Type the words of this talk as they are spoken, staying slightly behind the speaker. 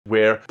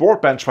Where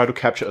broadband try to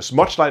capture as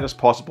much light as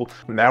possible,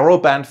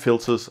 narrowband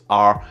filters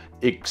are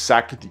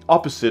exactly the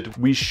opposite.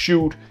 We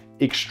shoot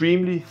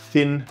extremely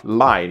thin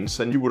lines,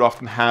 and you would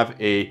often have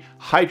a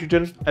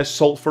hydrogen, a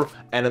sulfur,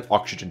 and an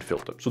oxygen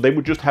filter. So they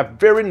would just have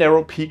very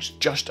narrow peaks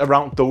just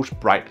around those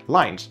bright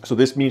lines. So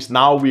this means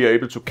now we are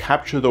able to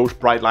capture those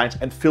bright lines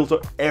and filter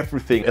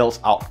everything else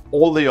out.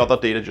 All the other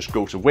data just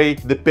goes away.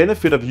 The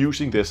benefit of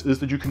using this is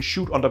that you can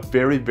shoot under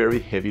very, very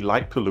heavy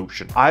light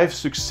pollution. I've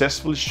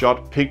successfully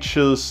shot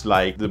pictures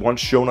like the one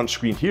shown on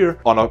screen here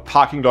on a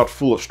parking lot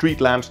full of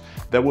street lamps.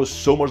 There was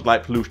so much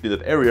light pollution in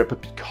that area,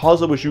 but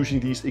because I was using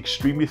these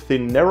extremely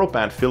thin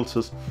narrowband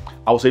filters,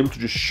 I was able to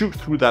just shoot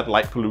through that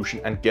light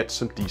pollution and get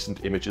some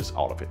decent images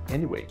out of it.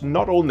 Anyway,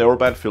 not all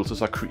narrowband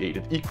filters are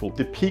created equal.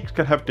 The peaks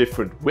can have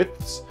different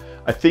widths.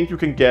 I think you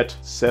can get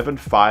 7,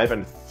 5,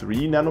 and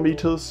 3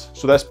 nanometers.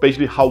 So that's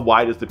basically how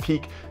wide is the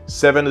peak.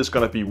 7 is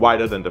going to be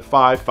wider than the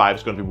 5, 5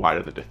 is going to be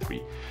wider than the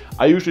 3.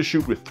 I usually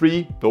shoot with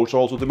 3. Those are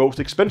also the most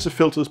expensive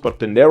filters, but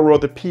the narrower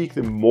the peak,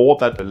 the more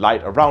that the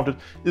light around it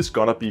is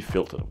going to be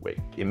filtered away.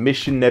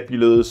 Emission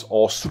nebulas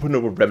or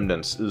supernova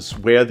remnants is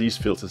where these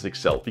filters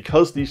excel.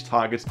 Because these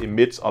targets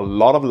emit a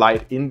lot of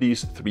light in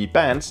these 3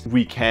 bands,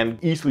 we can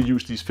easily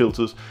use these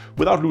filters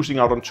without losing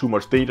out on too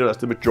much data, as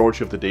the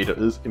majority of the data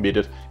is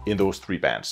emitted in those 3 bands.